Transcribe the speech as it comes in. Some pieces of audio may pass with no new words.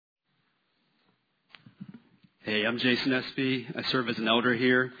Hey, I'm Jason Espy. I serve as an elder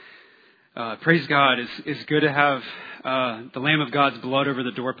here. Praise God. It's good to have the Lamb of God's blood over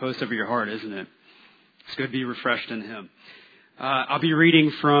the doorpost of your heart, isn't it? It's good to be refreshed in Him. I'll be reading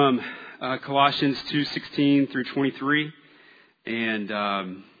from Colossians 2:16 through 23, and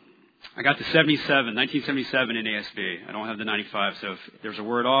I got the 1977 in ASB. I don't have the 95, so if there's a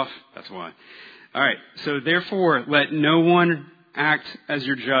word off, that's why. All right. So therefore, let no one act as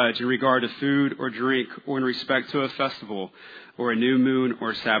your judge in regard to food or drink or in respect to a festival or a new moon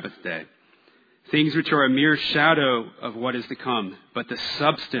or Sabbath day. Things which are a mere shadow of what is to come, but the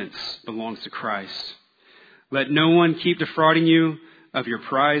substance belongs to Christ. Let no one keep defrauding you of your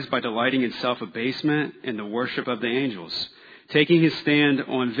prize by delighting in self-abasement and the worship of the angels, taking his stand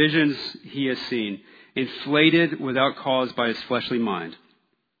on visions he has seen, inflated without cause by his fleshly mind,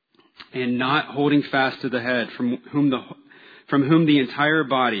 and not holding fast to the head, from whom the entire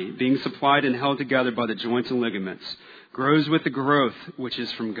body, being supplied and held together by the joints and ligaments, grows with the growth which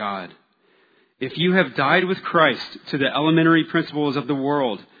is from God. If you have died with Christ to the elementary principles of the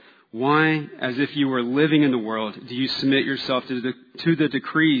world, why, as if you were living in the world, do you submit yourself to the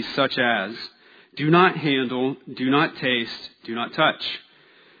decrees such as, do not handle, do not taste, do not touch,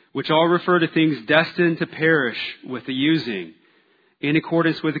 which all refer to things destined to perish with the using, in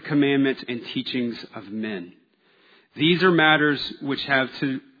accordance with the commandments and teachings of men. These are matters which have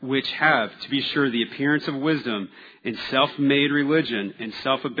to be sure the appearance of wisdom in self-made religion and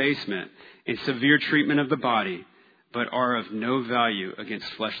self-abasement and severe treatment of the body, but are of no value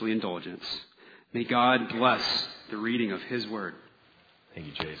against fleshly indulgence. May God bless the reading of His Word. Thank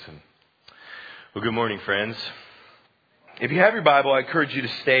you, Jason. Well, good morning, friends. If you have your Bible, I encourage you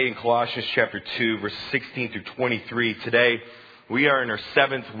to stay in Colossians chapter 2, verses 16 through 23. Today, we are in our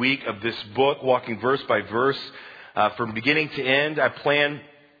 7th week of this book, walking verse by verse. From beginning to end, I plan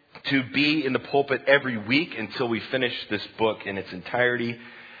to be in the pulpit every week until we finish this book in its entirety.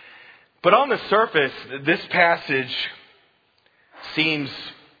 But on the surface, this passage seems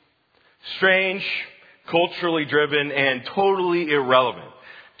strange, culturally driven, and totally irrelevant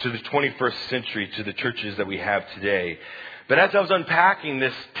to the 21st century, to the churches that we have today. But as I was unpacking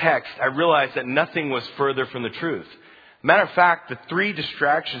this text, I realized that nothing was further from the truth. Matter of fact, the 3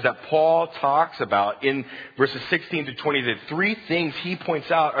 distractions that Paul talks about in verses 16 to 20, the 3 things he points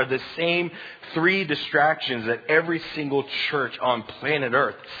out are the same 3 distractions that every single church on planet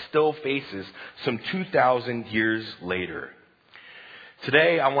Earth still faces some 2,000 years later.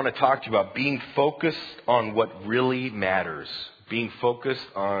 Today, I want to talk to you about being focused on what really matters. Being focused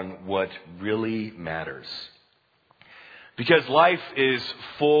on what really matters. Because life is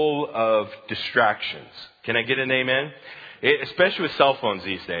full of distractions. Can I get an amen? Especially with cell phones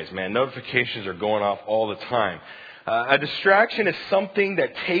these days, man. Notifications are going off all the time. A distraction is something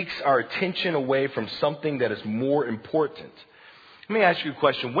that takes our attention away from something that is more important. Let me ask you a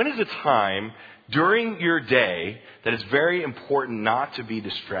question. When is a time during your day that it's very important not to be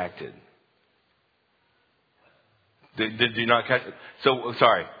distracted? Did you not catch it?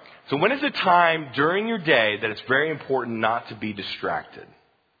 Sorry. So when is a time during your day that it's very important not to be distracted?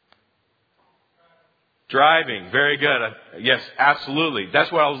 Driving, very good. Yes, absolutely.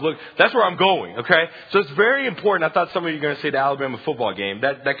 That's where I was looking. That's where I'm going. Okay, so it's very important. I thought some of you were going to say the Alabama football game.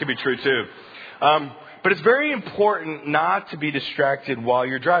 That could be true too. But it's very important not to be distracted while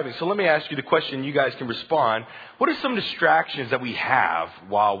you're driving. So let me ask you the question. You guys can respond. What are some distractions that we have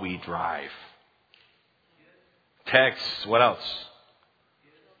while we drive? Texts. What else?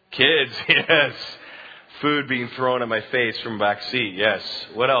 Kids. Yes. Food being thrown at my face from back seat. Yes.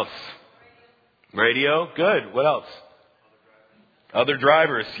 What else? Radio? Good. What else? Other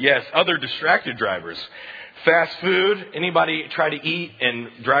drivers. Yes. Other distracted drivers. Fast food. Anybody try to eat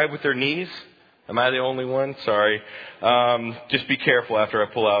and drive with their knees? Am I the only one? Sorry. Just be careful after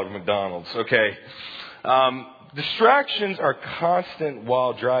I pull out of McDonald's. Okay. Distractions are constant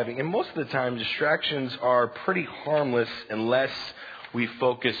while driving. And most of the time, distractions are pretty harmless unless we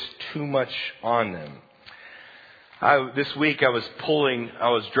focus too much on them. This week I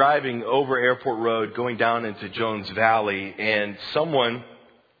was driving over Airport Road going down into Jones Valley, and I'm going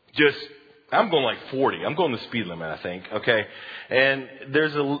like 40. I'm going the speed limit, I think. Okay. And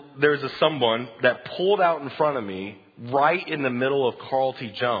there's someone that pulled out in front of me right in the middle of Carl T.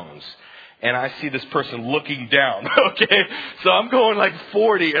 Jones. And I see this person looking down. Okay. So I'm going like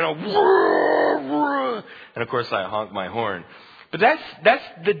 40 and and of course I honk my horn. But that's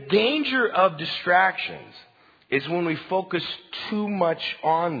the danger of distractions. Is when we focus too much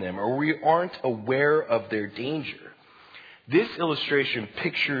on them or we aren't aware of their danger. This illustration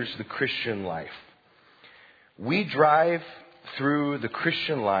pictures the Christian life. We drive through the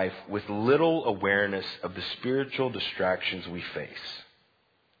Christian life with little awareness of the spiritual distractions we face.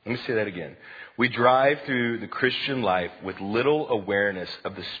 Let me say that again. We drive through the Christian life with little awareness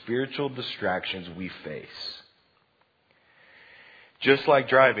of the spiritual distractions we face. Just like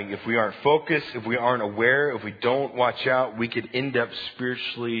driving, if we aren't focused, if we aren't aware, if we don't watch out, we could end up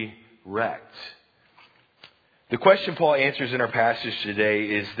spiritually wrecked. The question Paul answers in our passage today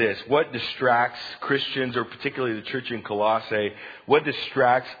is this: what distracts Christians, or particularly the church in Colossae, what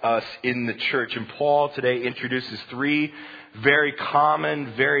distracts us in the church? And Paul today introduces three very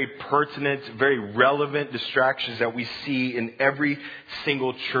common, very pertinent, very relevant distractions that we see in every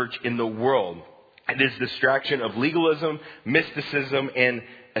single church in the world. It is distraction of legalism, mysticism, and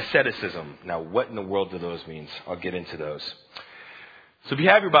asceticism. Now, what in the world do those mean? I'll get into those. So if you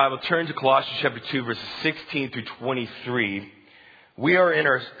have your Bible, turn to Colossians chapter 2, verses 16 through 23. We are in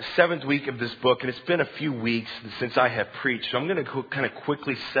our 7th week of this book, and it's been a few weeks since I have preached. So I'm going to kind of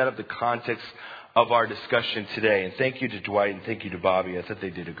quickly set up the context of our discussion today. And thank you to Dwight and thank you to Bobby. I thought they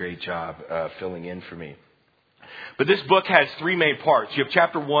did a great job filling in for me. But this book has three main parts. You have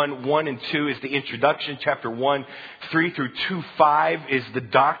chapter 1 and 2 is the introduction. Chapter 1, 3 through 2:5 is the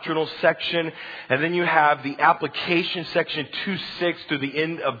doctrinal section. And then you have the application section, 2:6 through the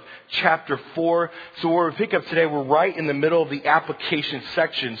end of chapter 4. So where we pick up today, we're right in the middle of the application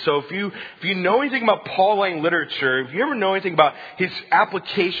section. So if you know anything about Pauline literature, if you ever know anything about his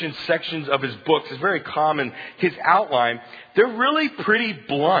application sections of his books, it's very common, his outline, they're really pretty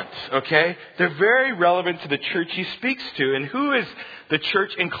blunt, okay? They're very relevant to the church he speaks to. And who is the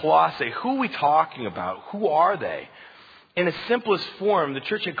church in Colossae? Who are we talking about? Who are they? In its simplest form, the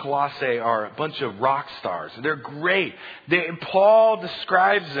church in Colossae are a bunch of rock stars. They're great. Paul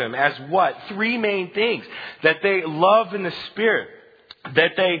describes them as what? Three main things. That they love in the Spirit.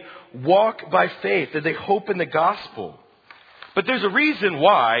 That they walk by faith. That they hope in the gospel. But there's a reason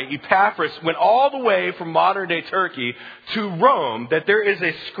why Epaphras went all the way from modern-day Turkey to Rome, that there is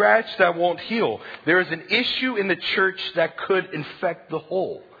a scratch that won't heal. There is an issue in the church that could infect the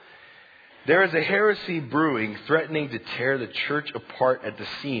whole. There is a heresy brewing, threatening to tear the church apart at the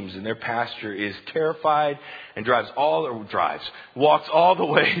seams, and their pastor is terrified and walks all the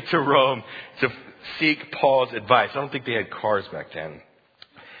way to Rome to seek Paul's advice. I don't think they had cars back then.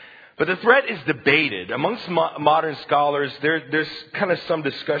 But the threat is debated. Amongst modern scholars, there's kind of some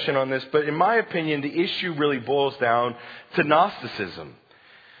discussion on this. But in my opinion, the issue really boils down to Gnosticism.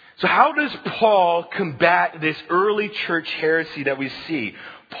 So how does Paul combat this early church heresy that we see?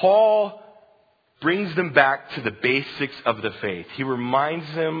 Paul brings them back to the basics of the faith. He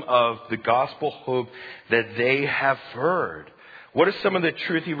reminds them of the gospel hope that they have heard. What is some of the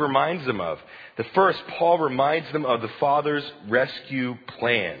truth he reminds them of? The first, Paul reminds them of the Father's rescue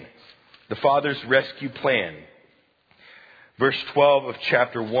plan. The Father's rescue plan. Verse 12 of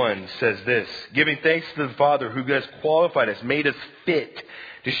chapter 1 says this: giving thanks to the Father who has qualified us, made us fit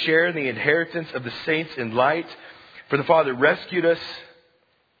to share in the inheritance of the saints in light. For the Father rescued us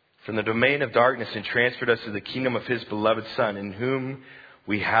from the domain of darkness and transferred us to the kingdom of His beloved Son, in whom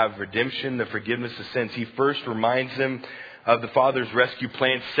we have redemption, the forgiveness of sins. He first reminds them of the Father's rescue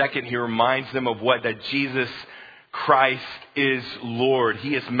plan. Second, he reminds them of what? That Jesus Christ is Lord.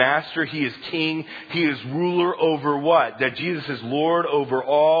 He is Master. He is King. He is ruler over what? That Jesus is Lord over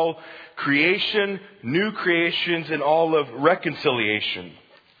all creation, new creations, and all of reconciliation.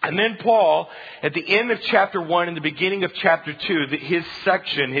 And then Paul, at the end of chapter 1 and the beginning of chapter 2, his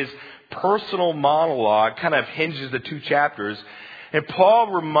section, his personal monologue kind of hinges the two chapters. And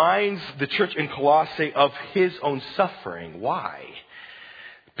Paul reminds the church in Colossae of his own suffering. Why?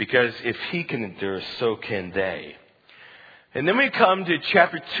 Because if he can endure, so can they. And then we come to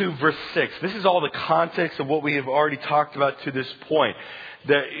chapter 2, verse 6. This is all the context of what we have already talked about to this point.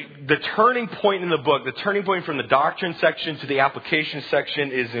 The turning point in the book, the turning point from the doctrine section to the application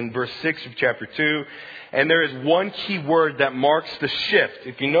section is in verse 6 of chapter 2. And there is one key word that marks the shift.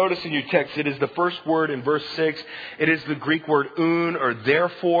 If you notice in your text, it is the first word in verse 6. It is the Greek word un, or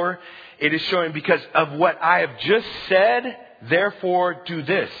therefore. It is showing, because of what I have just said, therefore do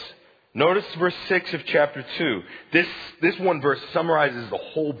this. Notice verse 6 of chapter 2. This one verse summarizes the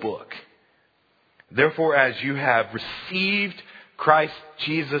whole book. Therefore, as you have received Christ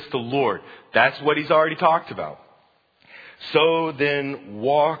Jesus the Lord. That's what he's already talked about. So then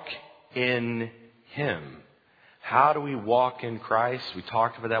walk in Him. How do we walk in Christ? We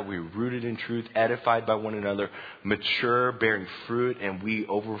talked about that. We're rooted in truth, edified by one another, mature, bearing fruit, and we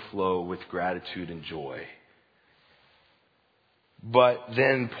overflow with gratitude and joy. But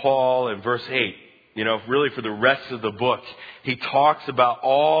then Paul in verse 8 really for the rest of the book. He talks about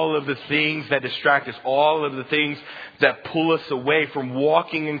all of the things that distract us, all of the things that pull us away from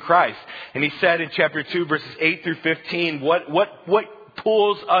walking in Christ. And he said in chapter 2, verses 8 through 15, what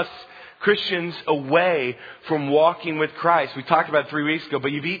pulls us Christians away from walking with Christ? We talked about it 3 weeks ago,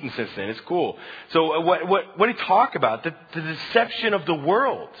 but you've eaten since then. It's cool. So what did he talk about? The deception of the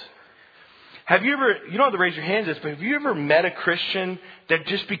world. Have you ever, you don't have to raise your hands this, but have you ever met a Christian that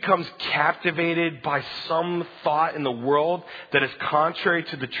just becomes captivated by some thought in the world that is contrary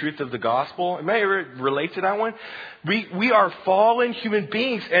to the truth of the gospel? Am I ever relate to that one? We are fallen human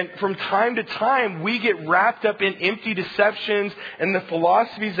beings, and from time to time we get wrapped up in empty deceptions and the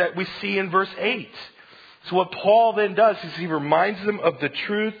philosophies that we see in verse 8. So what Paul then does is he reminds them of the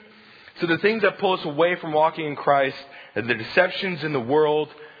truth. So the things that pull us away from walking in Christ are the deceptions in the world,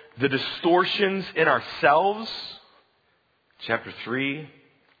 the distortions in ourselves, chapter 3,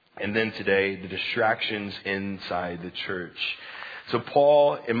 and then today, the distractions inside the church. So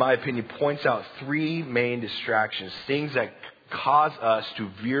Paul, in my opinion, points out 3 main distractions, things that cause us to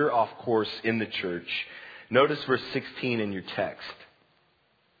veer off course in the church. Notice verse 16 in your text.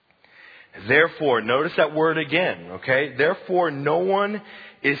 Therefore, notice that word again, okay? Therefore, no one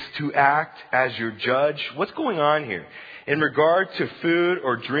is to act as your judge. What's going on here? In regard to food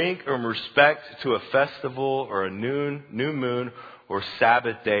or drink or in respect to a festival or a new moon or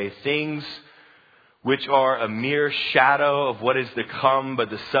Sabbath day, things which are a mere shadow of what is to come,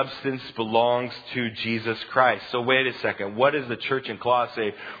 but the substance belongs to Jesus Christ. So wait a second. What is the church in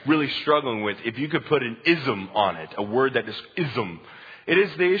Colossae really struggling with? If you could put an ism on it, a word that is ism, it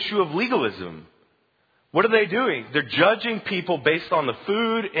is the issue of legalism. What are they doing? They're judging people based on the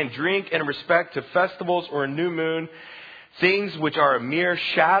food and drink and in respect to festivals or a new moon. Things which are a mere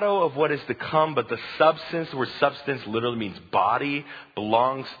shadow of what is to come, but the substance, the word substance literally means body,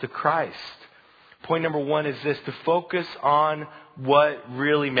 belongs to Christ. Point number 1 is this, to focus on what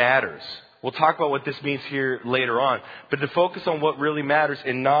really matters. We'll talk about what this means here later on, but to focus on what really matters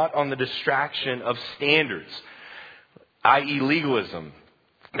and not on the distraction of standards, i.e. legalism.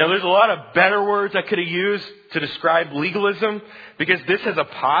 Now, there's a lot of better words I could have used to describe legalism because this has a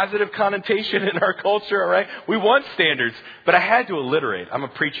positive connotation in our culture, all right? We want standards, but I had to alliterate. I'm a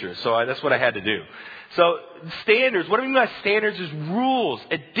preacher, so that's what I had to do. So standards, what I mean by standards is rules,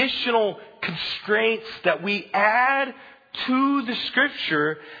 additional constraints that we add to the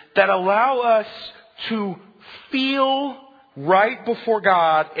Scripture that allow us to feel right before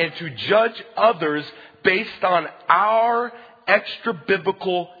God and to judge others based on our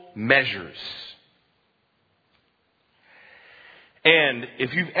extra-biblical measures. And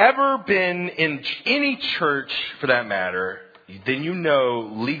if you've ever been in any church, for that matter, then you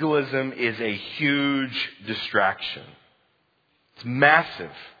know legalism is a huge distraction. It's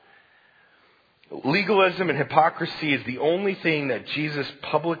massive. Legalism and hypocrisy is the only thing that Jesus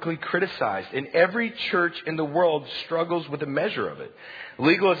publicly criticized. And every church in the world struggles with a measure of it.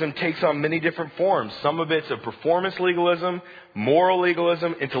 Legalism takes on many different forms. Some of it's a performance legalism, moral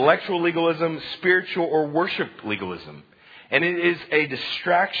legalism, intellectual legalism, spiritual or worship legalism. And it is a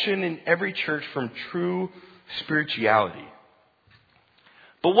distraction in every church from true spirituality.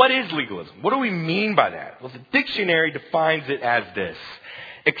 But what is legalism? What do we mean by that? Well, the dictionary defines it as this: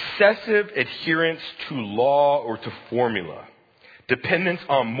 excessive adherence to law or to formula. Dependence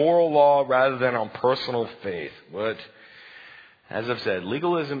on moral law rather than on personal faith. What? As I've said,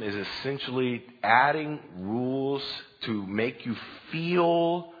 legalism is essentially adding rules to make you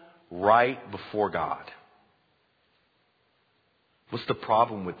feel right before God. What's the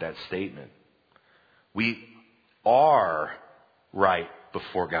problem with that statement? We are right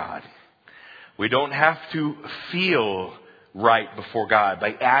before God. We don't have to feel right before God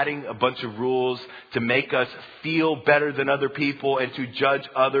by adding a bunch of rules to make us feel better than other people and to judge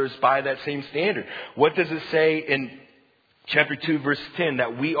others by that same standard. What does it say in chapter 2, verse 10?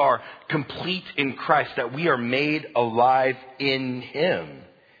 That we are complete in Christ, that we are made alive in Him.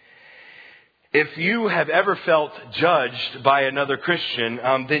 If you have ever felt judged by another Christian,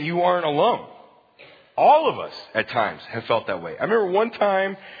 then you aren't alone. All of us at times have felt that way. I remember one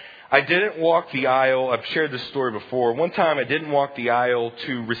time I didn't walk the aisle. I've shared this story before. One time I didn't walk the aisle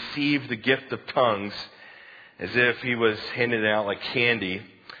to receive the gift of tongues as if he was handing it out like candy.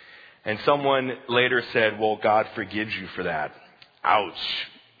 And someone later said, well, God forgives you for that. Ouch.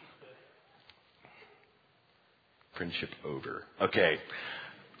 Friendship over. Okay.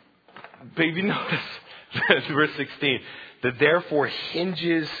 But if you notice, verse 16, that therefore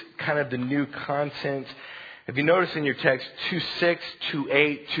hinges kind of the new content. If you notice in your text, 2:6,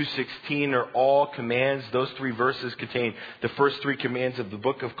 2:8, 2:16 are all commands. Those 3 verses contain the first 3 commands of the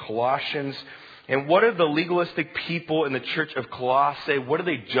book of Colossians. And what are the legalistic people in the church of Colossae? What are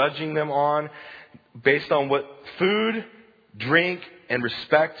they judging them on? Based on what? Food, drink, and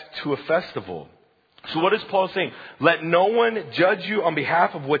respect to a festival. So what is Paul saying? Let no one judge you on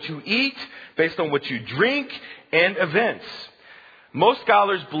behalf of what you eat, based on what you drink, and events. Most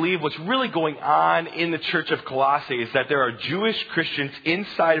scholars believe what's really going on in the church of Colossae is that there are Jewish Christians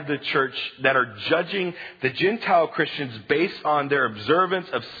inside of the church that are judging the Gentile Christians based on their observance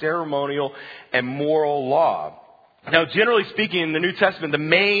of ceremonial and moral law. Now, generally speaking, in the New Testament, the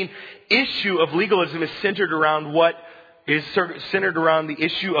main issue of legalism is centered around the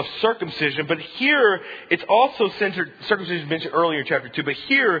issue of circumcision. But here, it's also centered, circumcision is mentioned earlier in chapter 2, but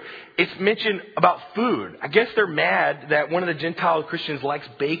here, it's mentioned about food. I guess they're mad that one of the Gentile Christians likes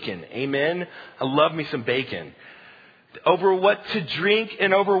bacon. Amen? I love me some bacon. Over what to drink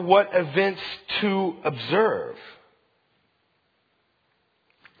and over what events to observe.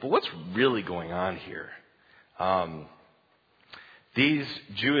 But what's really going on here? These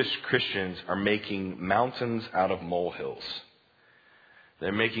Jewish Christians are making mountains out of molehills.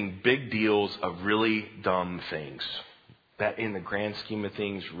 They're making big deals of really dumb things that in the grand scheme of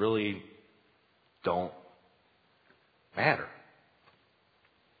things really don't matter.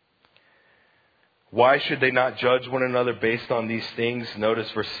 Why should they not judge one another based on these things? Notice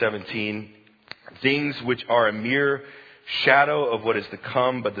verse 17. Things which are a mere shadow of what is to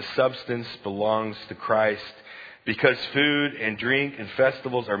come, but the substance belongs to Christ. Because food and drink and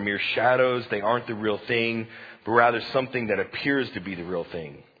festivals are mere shadows, they aren't the real thing, but rather something that appears to be the real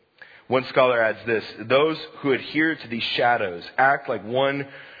thing. One scholar adds this: those who adhere to these shadows act like one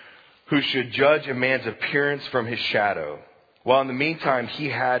who should judge a man's appearance from his shadow, while in the meantime he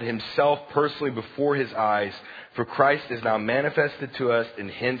had himself personally before his eyes. For Christ is now manifested to us, and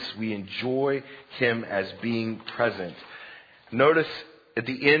hence we enjoy him as being present. Notice at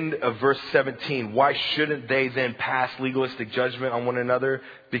the end of verse 17, why shouldn't they then pass legalistic judgment on one another?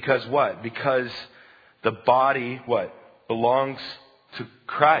 Because what? Because the body, what? Belongs to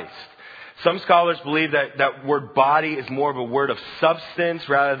Christ. Some scholars believe that word body is more of a word of substance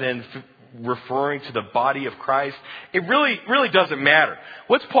rather than referring to the body of Christ. It really doesn't matter.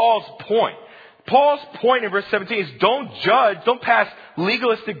 What's Paul's point? Paul's point in verse 17 is don't pass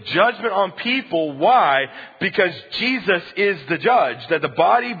legalistic judgment on people. Why? Because Jesus is the judge, that the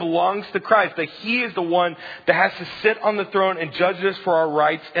body belongs to Christ, that he is the one that has to sit on the throne and judge us for our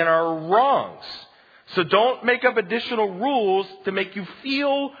rights and our wrongs. So don't make up additional rules to make you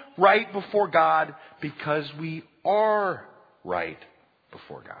feel right before God, because we are right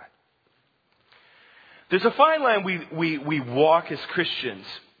before God. There's a fine line we walk as Christians,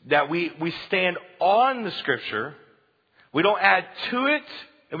 that we stand on the Scripture. We don't add to it,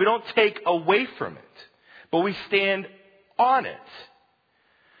 and we don't take away from it. But we stand on it.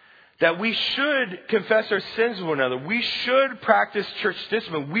 That we should confess our sins to one another. We should practice church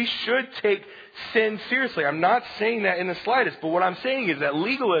discipline. We should take sin seriously. I'm not saying that in the slightest, but what I'm saying is that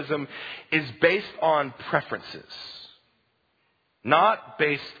legalism is based on preferences, not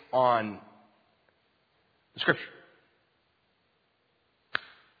based on the Scripture.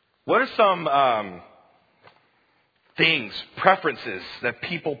 What are some things, preferences that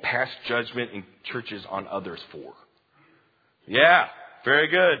people pass judgment in churches on others for? Yeah, very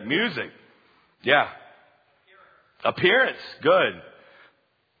good. Music. Yeah. Appearance. Good.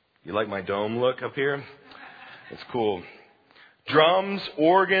 You like my dome look up here? That's cool. Drums,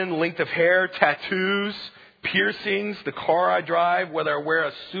 organ, length of hair, tattoos, piercings, the car I drive, whether I wear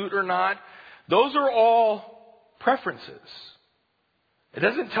a suit or not. Those are all preferences. It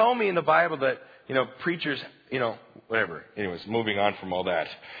doesn't tell me in the Bible that, preachers, whatever. Anyways, moving on from all that.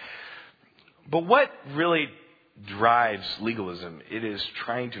 But what really drives legalism? It is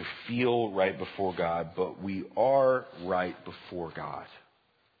trying to feel right before God, but we are right before God.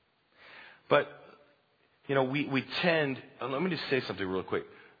 But, we tend, let me just say something real quick.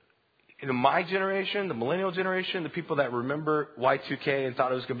 My generation, the millennial generation, the people that remember Y2K and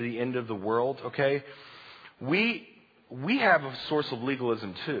thought it was going to be the end of the world, okay, we have a source of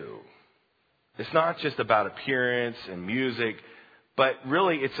legalism too. It's not just about appearance and music, but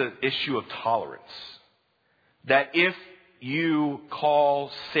really it's an issue of tolerance. That if you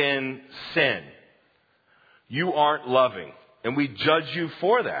call sin, you aren't loving. And we judge you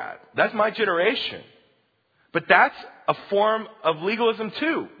for that. That's my generation. But that's a form of legalism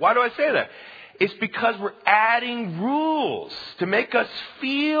too. Why do I say that? It's because we're adding rules to make us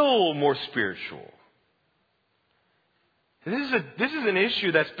feel more spiritual. This is an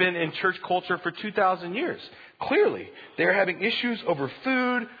issue that's been in church culture for 2,000 years. Clearly, they're having issues over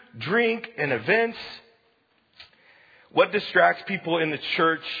food, drink, and events. What distracts people in the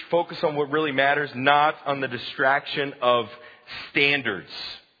church? Focus on what really matters, not on the distraction of standards.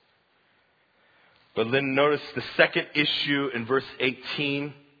 But then notice the second issue in verse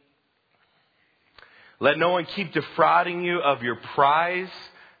 18. Let no one keep defrauding you of your prize.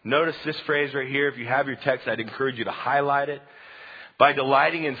 Notice this phrase right here. If you have your text, I'd encourage you to highlight it. By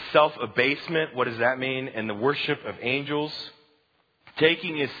delighting in self-abasement. What does that mean? And the worship of angels.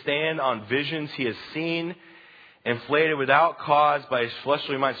 Taking his stand on visions he has seen. Inflated without cause by his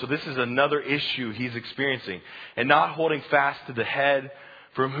fleshly mind. So this is another issue he's experiencing. And not holding fast to the head,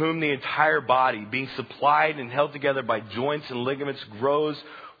 from whom the entire body, being supplied and held together by joints and ligaments, grows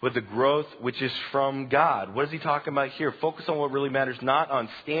with the growth which is from God. What is he talking about here? Focus on what really matters, not on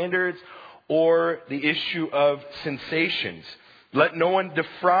standards or the issue of sensations. Let no one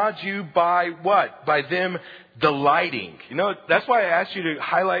defraud you by what? By them delighting. You know, that's why I asked you to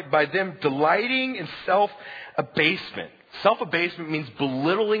highlight by them delighting in self-abasement. Self-abasement means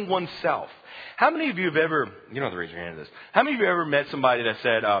belittling oneself. How many of you have ever, you don't have to raise your hand to this, how many of you have ever met somebody that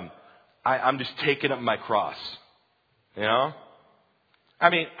said, I'm just taking up my cross? You know? I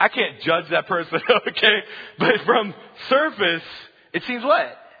mean, I can't judge that person, okay? But from surface, it seems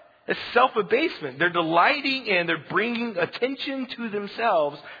what? It's self-abasement. They're delighting and they're bringing attention to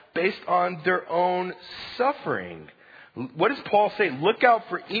themselves based on their own suffering. What does Paul say? Look out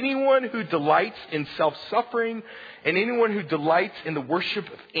for anyone who delights in self-suffering and anyone who delights in the worship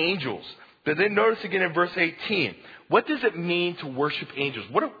of angels. But then notice again in verse 18. What does it mean to worship angels?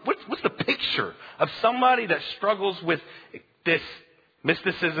 What's the picture of somebody that struggles with this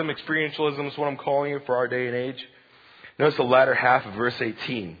mysticism, experientialism is what I'm calling it for our day and age? Notice the latter half of verse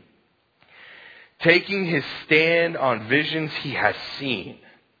 18. Taking his stand on visions he has seen,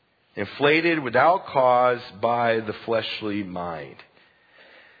 inflated without cause by the fleshly mind.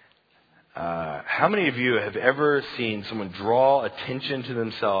 How many of you have ever seen someone draw attention to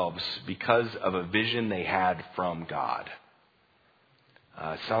themselves because of a vision they had from God?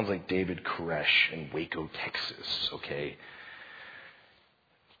 It sounds like David Koresh in Waco, Texas, okay?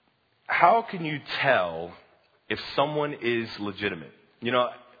 How can you tell if someone is legitimate? You know,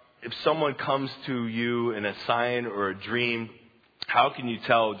 if someone comes to you in a sign or a dream, how can you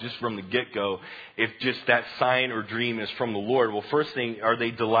tell just from the get-go if just that sign or dream is from the Lord? Well, first thing, are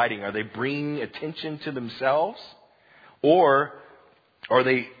they delighting? Are they bringing attention to themselves? Or are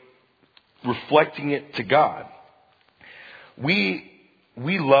they reflecting it to God? We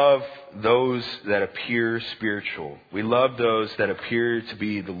love those that appear spiritual. We love those that appear to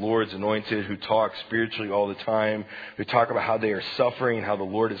be the Lord's anointed, who talk spiritually all the time, who talk about how they are suffering and how the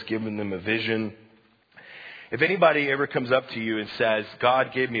Lord has given them a vision. If anybody ever comes up to you and says,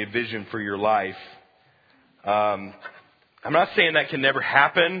 God gave me a vision for your life, I'm not saying that can never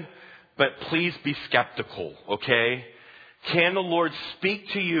happen, but please be skeptical, okay? Can the Lord speak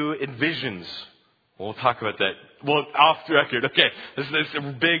to you in visions? We'll talk about that. Well, off the record. Okay, this is a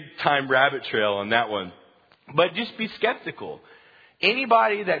big time rabbit trail on that one. But just be skeptical.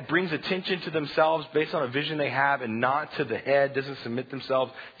 Anybody that brings attention to themselves based on a vision they have and not to the head, doesn't submit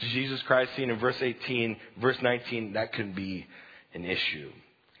themselves to Jesus Christ, seen in verse 18, verse 19, that can be an issue.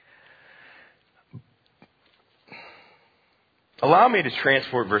 Allow me to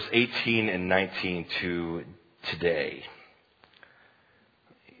transport verse 18 and 19 to today.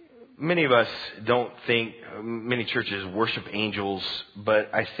 Many of us don't think many churches worship angels,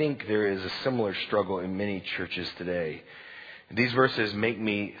 but I think there is a similar struggle in many churches today. These verses make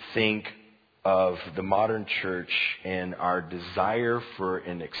me think of the modern church and our desire for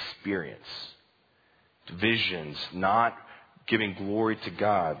an experience, visions, not giving glory to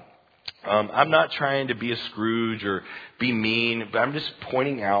God. I'm not trying to be a Scrooge or be mean, but I'm just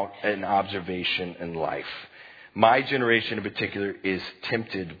pointing out an observation in life. My generation in particular is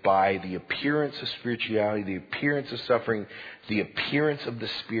tempted by the appearance of spirituality, the appearance of suffering, the appearance of the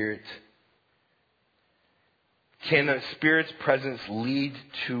Spirit. Can the Spirit's presence lead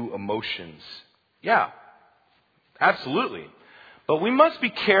to emotions? Yeah, absolutely. But we must be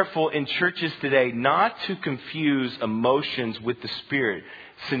careful in churches today not to confuse emotions with the Spirit,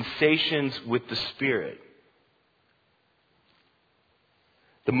 sensations with the Spirit.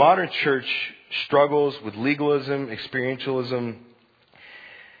 The modern church struggles with legalism, experientialism.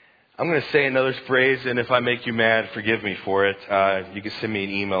 I'm going to say another phrase, and if I make you mad, forgive me for it. You can send me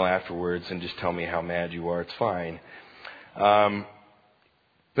an email afterwards and just tell me how mad you are. It's fine.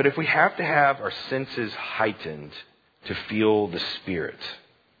 But if we have to have our senses heightened to feel the Spirit,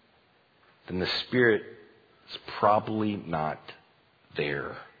 then the Spirit is probably not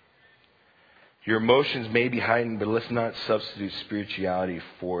there. Your emotions may be heightened, but let's not substitute spirituality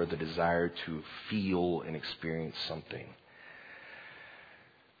for the desire to feel and experience something.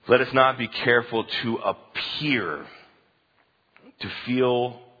 Let us not be careful to appear, to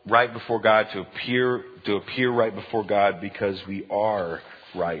feel right before God, to appear right before God, because we are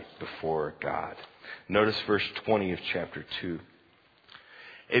right before God. Notice verse 20 of chapter 2.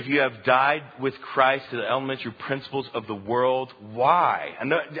 If you have died with Christ to the elementary principles of the world, why?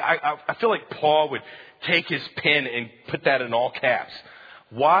 I feel like Paul would take his pen and put that in all caps.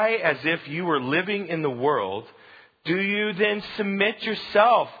 Why, as if you were living in the world, do you then submit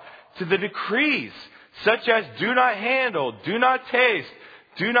yourself to the decrees, such as do not handle, do not taste,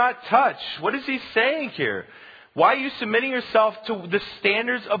 do not touch? What is he saying here? Why are you submitting yourself to the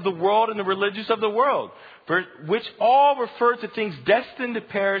standards of the world and the religious of the world, which all refer to things destined to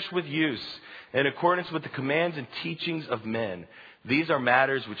perish with use, in accordance with the commands and teachings of men? These are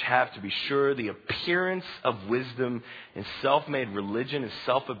matters which have, to be sure, the appearance of wisdom in self-made religion and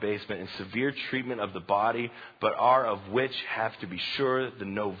self-abasement and severe treatment of the body, but are of which have, to be sure, the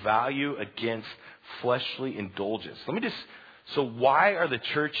no value against fleshly indulgence. So why are the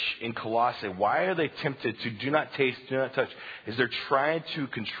church in Colossae, why are they tempted to do not taste, do not touch? Is they're trying to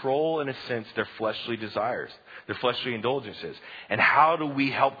control, in a sense, their fleshly desires, their fleshly indulgences. And how do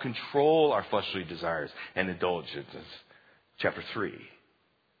we help control our fleshly desires and indulgences? Chapter 3.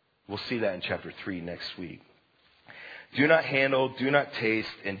 We'll see that in chapter 3 next week. Do not handle, do not taste,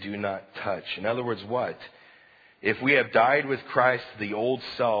 and do not touch. In other words, what? If we have died with Christ, the old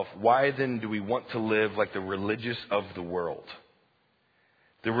self, why then do we want to live like the religious of the world?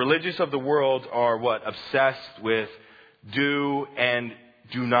 The religious of the world are what? Obsessed with do and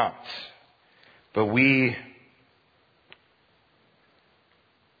do not. But we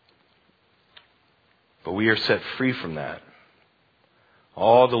are set free from that.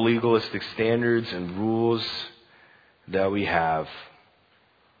 All the legalistic standards and rules that we have,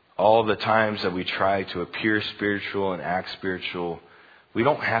 all the times that we try to appear spiritual and act spiritual, we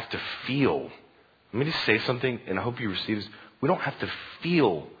don't have to feel. Let me just say something, and I hope you receive this. We don't have to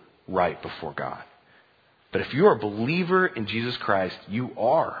feel right before God. But if you're a believer in Jesus Christ, you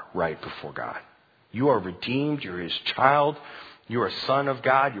are right before God. You are redeemed. You're His child. You're a son of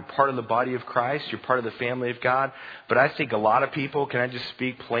God. You're part of the body of Christ. You're part of the family of God. But I think a lot of people, can I just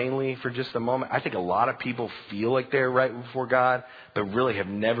speak plainly for just a moment? I think a lot of people feel like they're right before God, but really have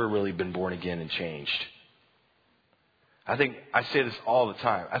never really been born again and changed. I say this all the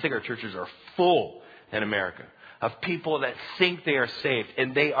time. I think our churches are full in America of people that think they are saved,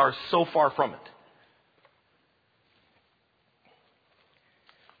 and they are so far from it.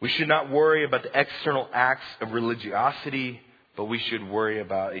 We should not worry about the external acts of religiosity, but we should worry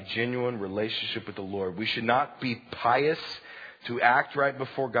about a genuine relationship with the Lord. We should not be pious to act right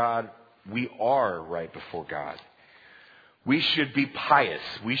before God. We are right before God. We should be pious.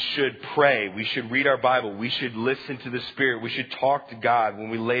 We should pray. We should read our Bible. We should listen to the Spirit. We should talk to God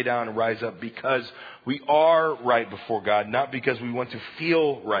when we lay down and rise up, because we are right before God, not because we want to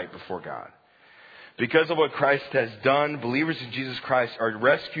feel right before God. Because of what Christ has done, believers in Jesus Christ are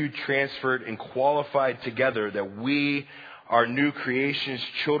rescued, transferred, and qualified together, that we are new creations,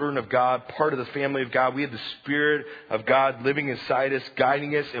 children of God, part of the family of God. We have the Spirit of God living inside us,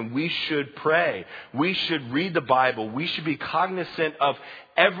 guiding us, and we should pray. We should read the Bible. We should be cognizant of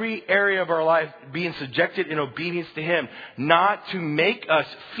every area of our life being subjected in obedience to Him, not to make us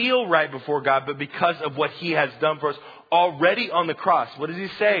feel right before God, but because of what He has done for us already on the cross. What does He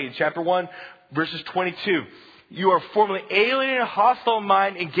say in chapter 1, verses 22? You are formerly alienated, hostile in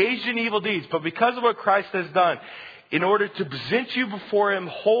mind, engaged in evil deeds, but because of what Christ has done, in order to present you before Him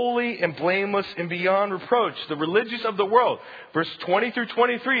holy and blameless and beyond reproach. The religious of the world, verse 20 through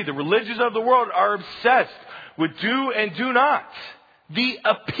 23, the religious of the world are obsessed with do and do not. The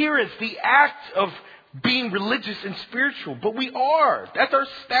appearance, the act of being religious and spiritual. But we are. That's our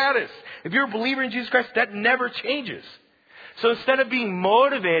status. If you're a believer in Jesus Christ, that never changes. So instead of being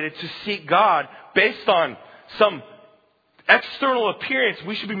motivated to seek God based on some external appearance,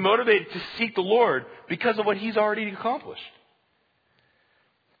 we should be motivated to seek the Lord because of what He's already accomplished.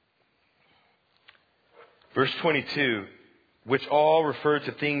 Verse 22, which all refer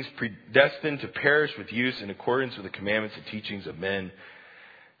to things predestined to perish with use in accordance with the commandments and teachings of men.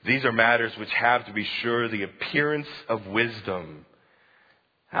 These are matters which have, to be sure, the appearance of wisdom.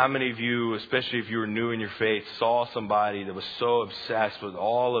 How many of you, especially if you were new in your faith, saw somebody that was so obsessed with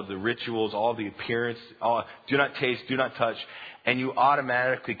all of the rituals, all the appearance, do not taste, do not touch, and you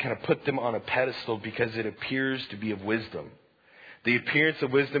automatically kind of put them on a pedestal because it appears to be of wisdom? The appearance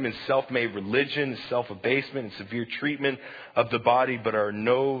of wisdom and self-made religion, self-abasement, and severe treatment of the body, but are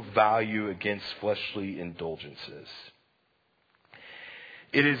no value against fleshly indulgences.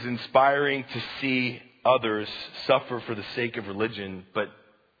 It is inspiring to see others suffer for the sake of religion, but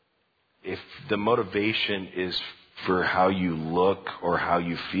if the motivation is for how you look or how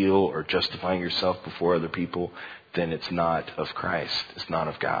you feel or justifying yourself before other people, then it's not of Christ. It's not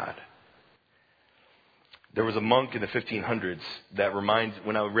of God. There was a monk in the 1500s that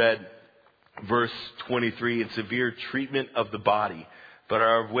when I read verse 23, in severe treatment of the body, but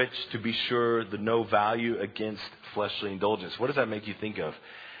are of which, to be sure, the no value against fleshly indulgence. What does that make you think of?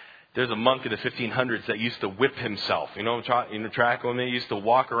 There's a monk in the 1500s that used to whip himself. Track women used to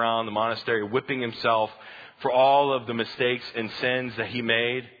walk around the monastery whipping himself for all of the mistakes and sins that he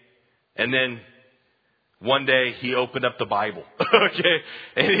made. And then one day he opened up the Bible, okay?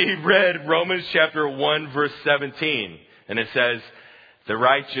 And he read Romans chapter 1 verse 17. And it says, the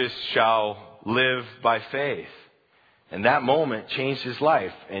righteous shall live by faith. And that moment changed his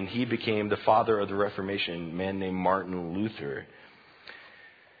life. And he became the father of the Reformation, a man named Martin Luther.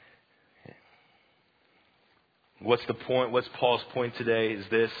 What's the point? What's Paul's point today is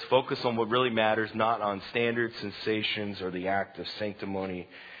this: focus on what really matters, not on standards, sensations, or the act of sanctimony.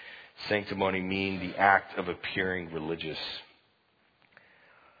 Sanctimony meaning the act of appearing religious.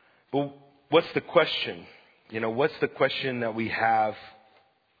 But what's the question? What's the question that we have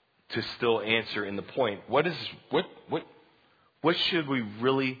to still answer in the point? What should we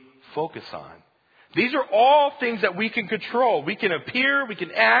really focus on? These are all things that we can control. We can appear, we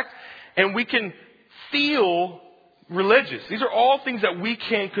can act, and we can feel religious. These are all things that we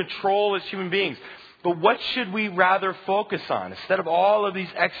can control as human beings. But what should we rather focus on instead of all of these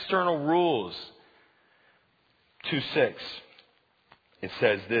external rules? 2:6. It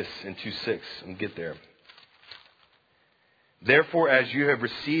says this in 2:6. I'll get there. Therefore, as you have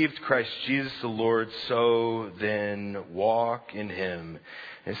received Christ Jesus the Lord, so then walk in Him.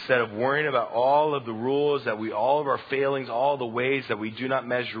 Instead of worrying about all of the rules all of our failings, all the ways that we do not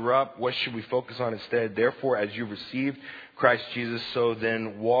measure up, what should we focus on instead? Therefore, as you received Christ Jesus, so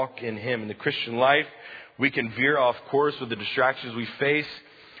then walk in Him. In the Christian life, we can veer off course with the distractions we face,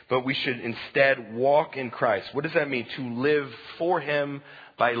 but we should instead walk in Christ. What does that mean? To live for Him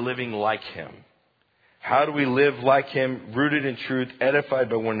by living like Him. How do we live like Him? Rooted in truth, edified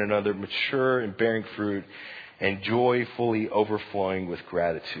by one another, mature and bearing fruit, and joyfully overflowing with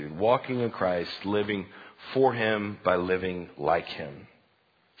gratitude. Walking in Christ, living for Him by living like Him.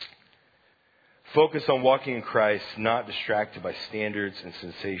 Focus on walking in Christ, not distracted by standards and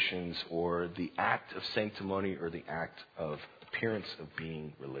sensations or the act of sanctimony or the act of appearance of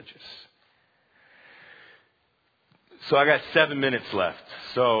being religious. So I got 7 minutes left.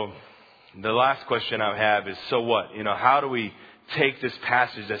 So the last question I have is, so what? How do we take this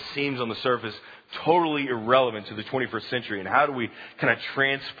passage that seems on the surface totally irrelevant to the 21st century, and how do we kind of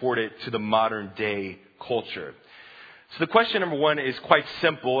transport it to the modern day culture? So the question number one is quite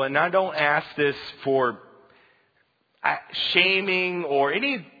simple, and I don't ask this for shaming or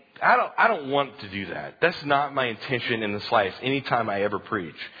I don't want to do that. That's not my intention in the slightest anytime I ever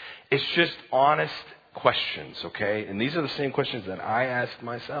preach. It's just honest questions, okay? And these are the same questions that I ask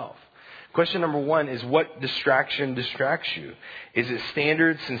myself. Question number one is, what distraction distracts you? Is it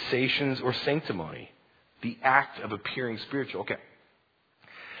standards, sensations, or sanctimony? The act of appearing spiritual. Okay.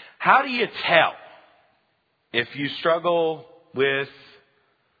 How do you tell if you struggle with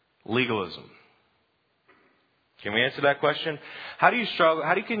legalism? Can we answer that question? How can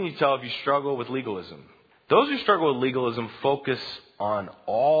you tell if you struggle with legalism? Those who struggle with legalism focus on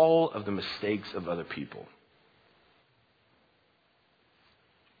all of the mistakes of other people.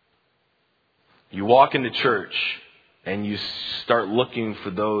 You walk into church and you start looking for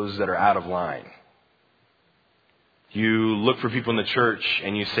those that are out of line. You look for people in the church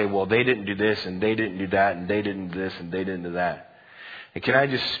and you say, well, they didn't do this and they didn't do that and they didn't do this and they didn't do that. And can I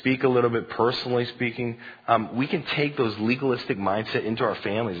just speak a little bit personally speaking? We can take those legalistic mindset into our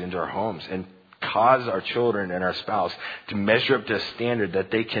families, into our homes, and cause our children and our spouse to measure up to a standard that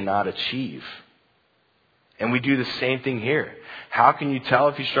they cannot achieve. And we do the same thing here. How can you tell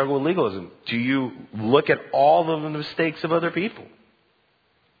if you struggle with legalism? Do you look at all of the mistakes of other people?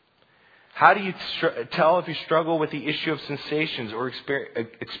 How do you tell if you struggle with the issue of sensations or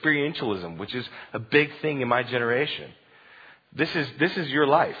experientialism, which is a big thing in my generation? This is your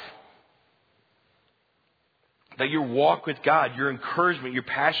life. That your walk with God, your encouragement, your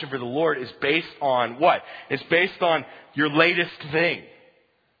passion for the Lord is based on what? It's based on your latest thing.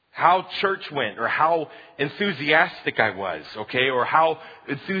 how church went, or how enthusiastic I was, okay, or how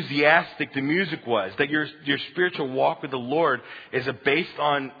enthusiastic the music was. That your spiritual walk with the Lord is based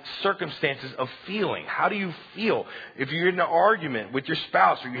on circumstances of feeling. How do you feel? If you're in an argument with your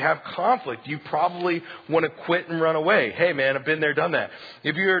spouse or you have conflict, you probably want to quit and run away. Hey man, I've been there, done that.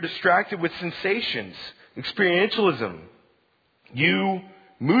 If you're distracted with sensations, experientialism, you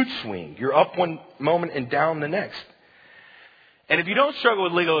mood swing. You're up one moment and down the next. And if you don't struggle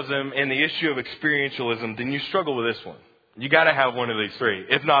with legalism and the issue of experientialism, then you struggle with this one. You got to have one of these three,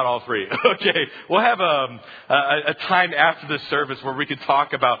 if not all three. Okay, we'll have a time after the service where we could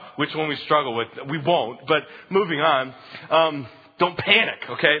talk about which one we struggle with. We won't, but moving on. Don't panic,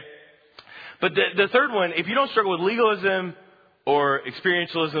 okay? But the third one, if you don't struggle with legalism or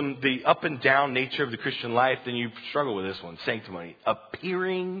experientialism, the up and down nature of the Christian life, then you struggle with this one, sanctimony,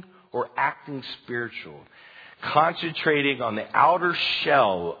 appearing or acting spiritual. Concentrating on the outer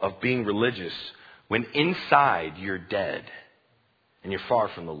shell of being religious when inside you're dead and you're far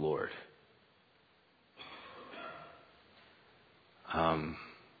from the Lord. And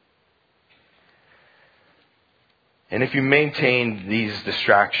if you maintain these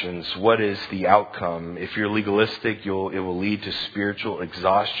distractions, what is the outcome? If you're legalistic, it will lead to spiritual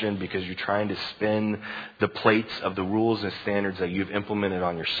exhaustion because you're trying to spin the plates of the rules and standards that you've implemented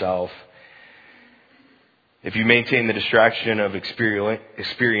on yourself. If you maintain the distraction of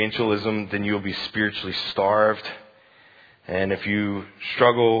experientialism, then you'll be spiritually starved. And if you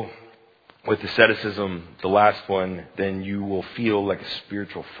struggle with asceticism, the last one, then you will feel like a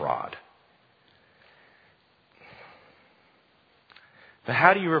spiritual fraud. But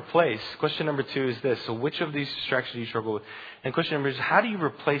how do you replace? Question number 2 is this. So which of these distractions do you struggle with? And question number is, how do you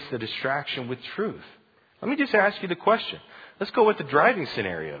replace the distraction with truth? Let me just ask you the question. Let's go with the driving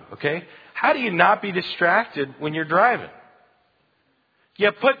scenario, okay? How do you not be distracted when you're driving?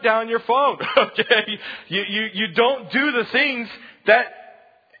 You put down your phone, okay? You don't do the things that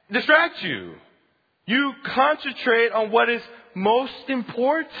distract you. You concentrate on what is most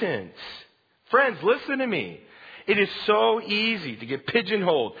important. Friends, listen to me. It is so easy to get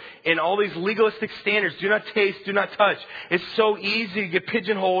pigeonholed in all these legalistic standards. Do not taste, do not touch. It's so easy to get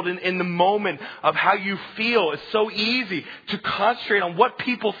pigeonholed in the moment of how you feel. It's so easy to concentrate on what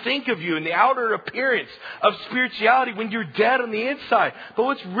people think of you and the outer appearance of spirituality when you're dead on the inside. But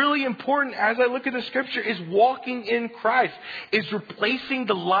what's really important as I look at the scripture is walking in Christ, is replacing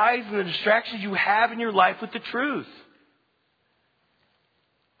the lies and the distractions you have in your life with the truth.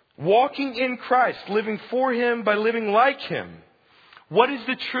 Walking in Christ, living for Him by living like Him. What is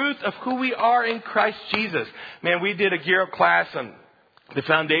the truth of who we are in Christ Jesus? Man, we did a Gear Up class on the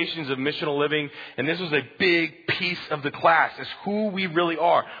foundations of missional living, and this was a big piece of the class, is who we really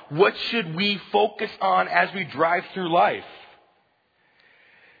are. What should we focus on as we drive through life?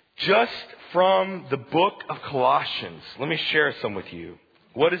 Just from the book of Colossians, let me share some with you.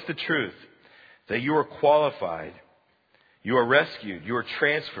 What is the truth? That you are qualified. You are rescued. You are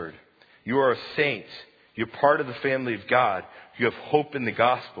transferred. You are a saint. You're part of the family of God. You have hope in the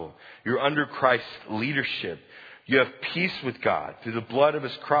gospel. You're under Christ's leadership. You have peace with God through the blood of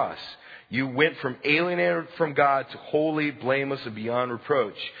His cross. You went from alienated from God to holy, blameless, and beyond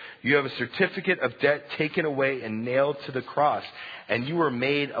reproach. You have a certificate of debt taken away and nailed to the cross. And you were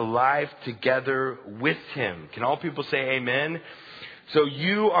made alive together with Him. Can all people say amen? So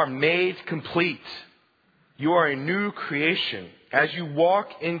you are made complete. You are a new creation. As you walk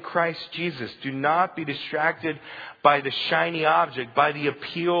in Christ Jesus, do not be distracted by the shiny object, by the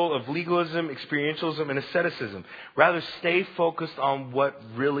appeal of legalism, experientialism, and asceticism. Rather, stay focused on what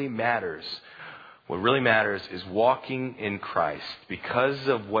really matters. What really matters is walking in Christ. Because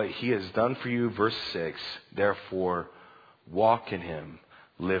of what He has done for you, verse 6, therefore, walk in Him.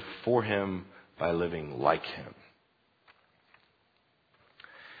 Live for Him by living like Him.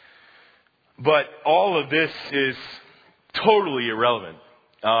 But all of this is totally irrelevant.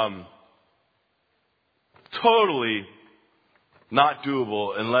 Totally not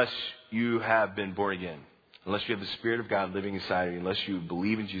doable unless you have been born again. Unless you have the Spirit of God living inside of you. Unless you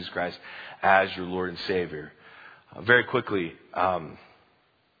believe in Jesus Christ as your Lord and Savior. Very quickly, I'm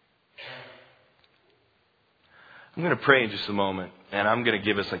going to pray in just a moment. And I'm going to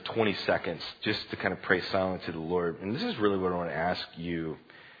give us like 20 seconds just to kind of pray silent to the Lord. And this is really what I want to ask you.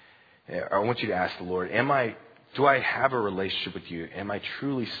 I want you to ask the Lord, do I have a relationship with you? Am I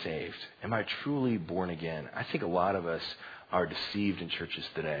truly saved? Am I truly born again? I think a lot of us are deceived in churches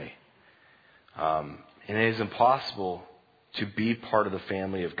today. And it is impossible to be part of the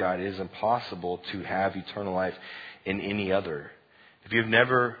family of God. It is impossible to have eternal life in any other. If you've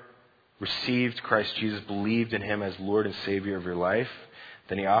never received Christ Jesus, believed in Him as Lord and Savior of your life,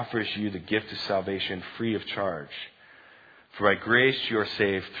 Then he offers you the gift of salvation free of charge. For by grace you are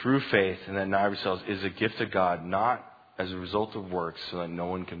saved through faith, and that not of yourselves is a gift of God, not as a result of works, so that no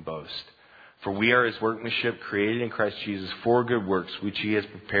one can boast. For we are his workmanship, created in Christ Jesus for good works, which he has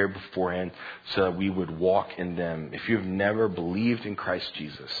prepared beforehand, so that we would walk in them. If you have never believed in Christ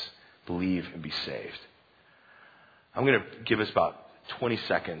Jesus, believe and be saved. I'm going to give us about 20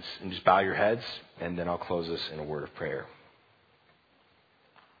 seconds and just bow your heads, and then I'll close us in a word of prayer.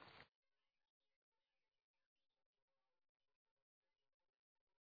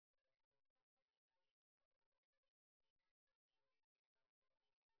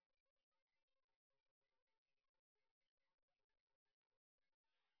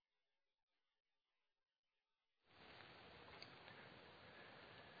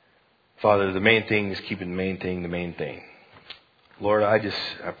 Father, the main thing is keeping the main thing the main thing. Lord, I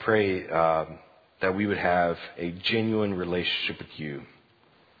pray that we would have a genuine relationship with you.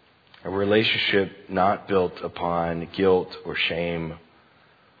 A relationship not built upon guilt or shame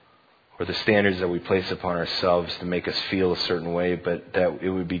or the standards that we place upon ourselves to make us feel a certain way, but that it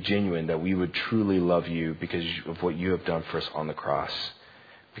would be genuine, that we would truly love you because of what you have done for us on the cross.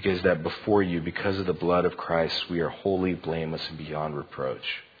 Because that before you, because of the blood of Christ, we are wholly blameless and beyond reproach.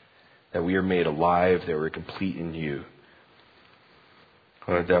 That we are made alive, that we're complete in you.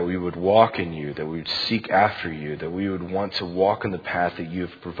 Lord, that we would walk in you, that we would seek after you, that we would want to walk in the path that you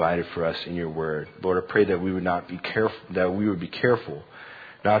have provided for us in your word. Lord, I pray that we would be careful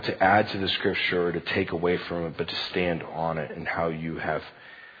not to add to the scripture or to take away from it, but to stand on it and how you have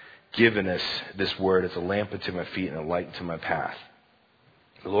given us this word as a lamp unto my feet and a light unto my path.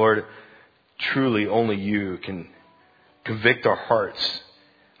 Lord, truly only you can convict our hearts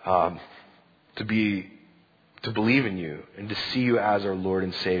to believe in you and to see you as our Lord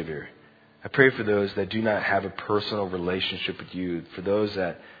and Savior. I pray for those that do not have a personal relationship with you, for those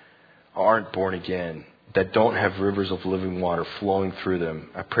that aren't born again, that don't have rivers of living water flowing through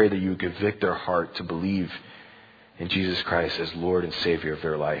them. I pray that you would convict their heart to believe in Jesus Christ as Lord and Savior of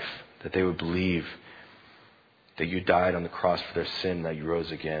their life, that they would believe that you died on the cross for their sin, that you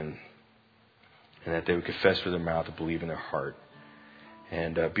rose again, and that they would confess with their mouth and believe in their heart.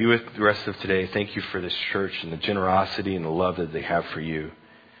 And be with the rest of today. Thank you for this church and the generosity and the love that they have for you.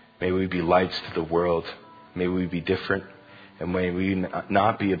 May we be lights to the world. May we be different. And may we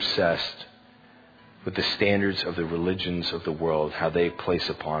not be obsessed with the standards of the religions of the world, how they place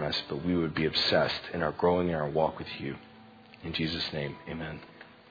upon us, but we would be obsessed in our growing in our walk with you. In Jesus' name, amen.